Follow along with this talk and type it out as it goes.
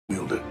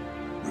Wield it.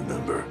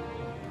 Remember.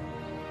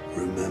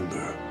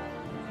 Remember.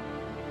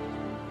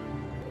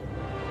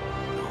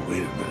 Oh,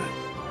 wait a minute.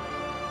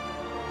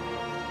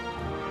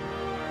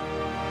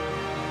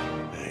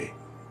 Hey,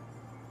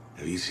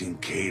 have you seen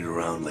Cade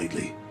around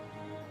lately?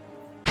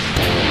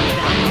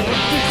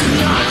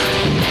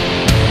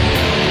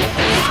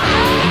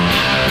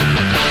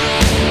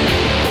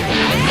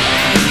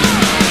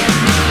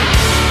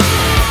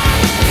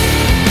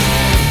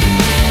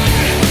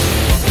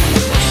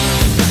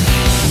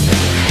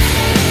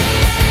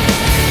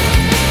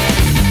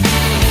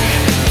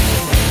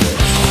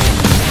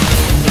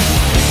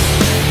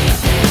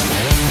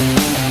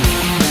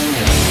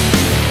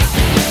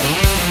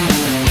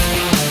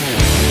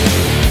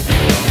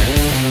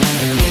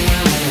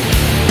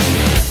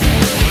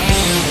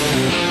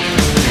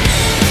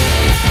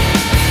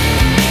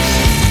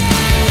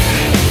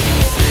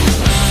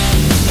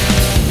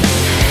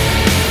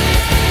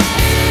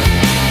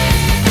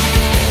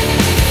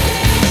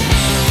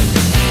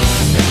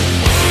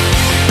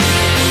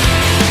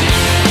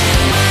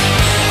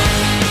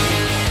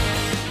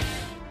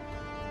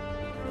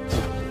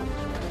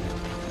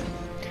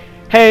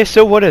 Hey,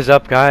 so what is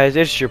up, guys?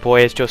 It's your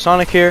boy, it's Joe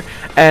Sonic here,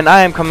 and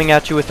I am coming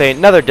at you with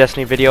another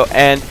Destiny video.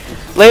 And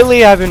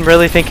lately I've been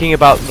really thinking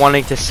about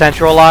wanting to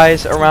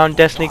centralize around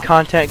Destiny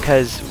content,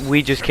 because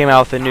we just came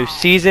out with a new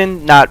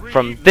season. Not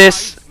from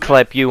this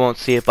clip, you won't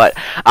see it, but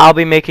I'll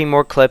be making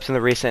more clips in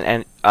the recent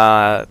and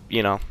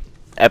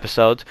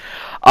episodes.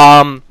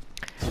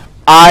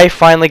 I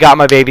finally got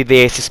my baby, the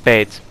Ace of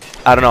Spades.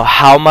 I don't know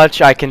how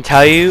much I can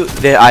tell you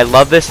that I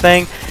love this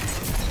thing.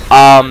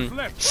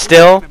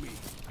 Still,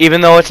 even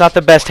though it's not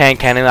the best hand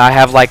cannon, I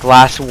have like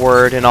last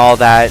word and all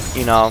that,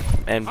 you know,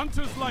 and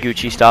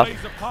Gucci stuff.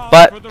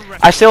 But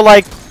I still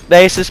like the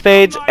Ace of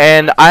Spades,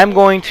 and I'm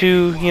going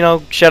to, you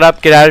know, shut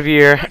up, get out of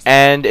here,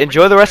 and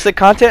enjoy the rest of the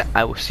content.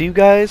 I will see you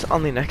guys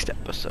on the next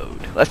episode.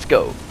 Let's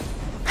go.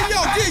 Hey, yo,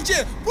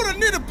 DJ, put a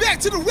nigga back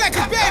to the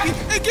record, baby,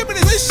 and give me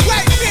this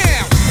right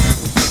now.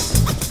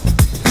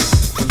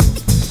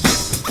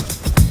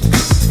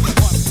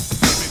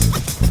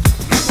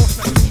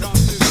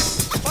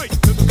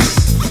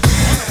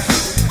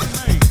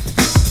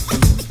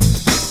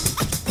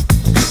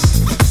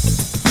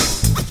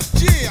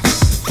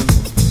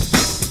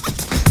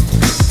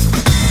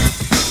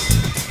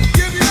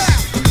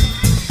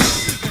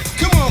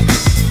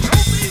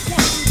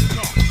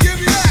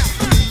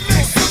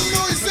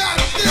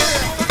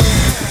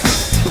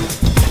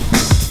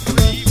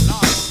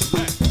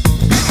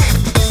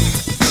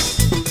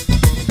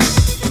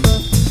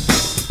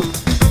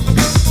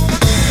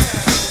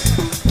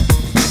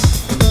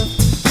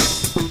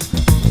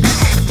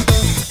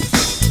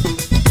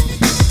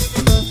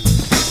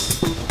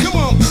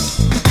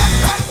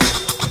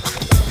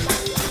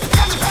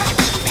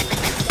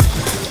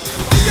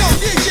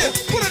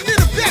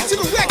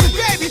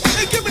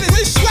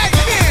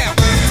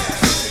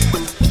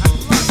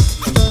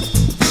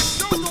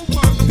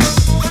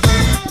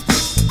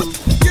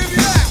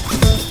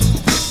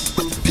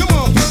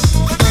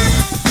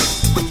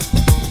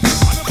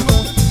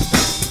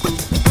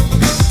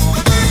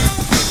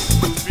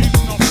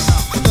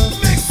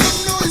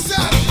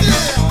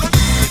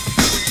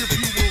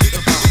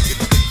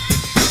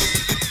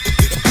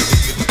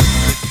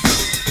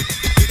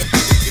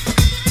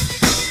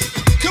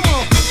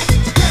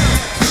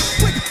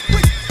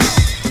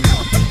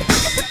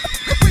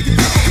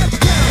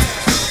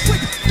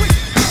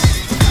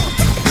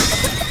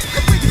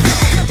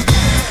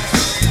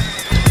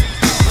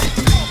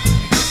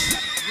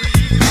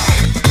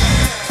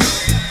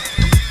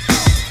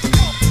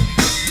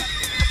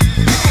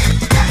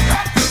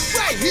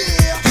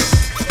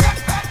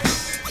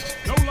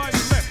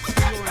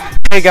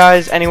 Hey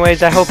guys,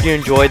 anyways, I hope you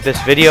enjoyed this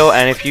video,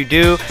 and if you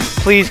do,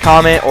 please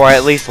comment or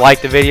at least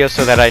like the video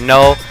so that I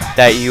know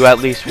that you at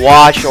least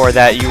watch or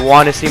that you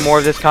want to see more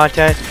of this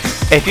content.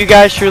 If you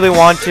guys truly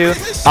want to,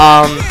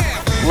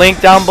 link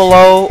down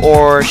below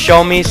or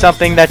show me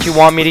something that you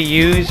want me to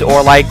use,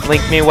 or like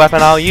link me a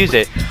weapon, I'll use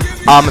it.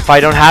 If I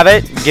don't have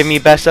it, give me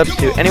best subs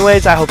too.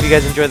 Anyways, I hope you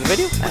guys enjoyed the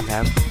video and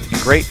have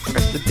a great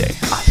rest of the day.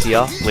 I'll see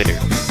y'all later.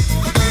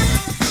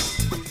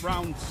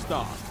 Round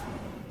start.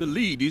 The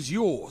lead is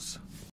yours.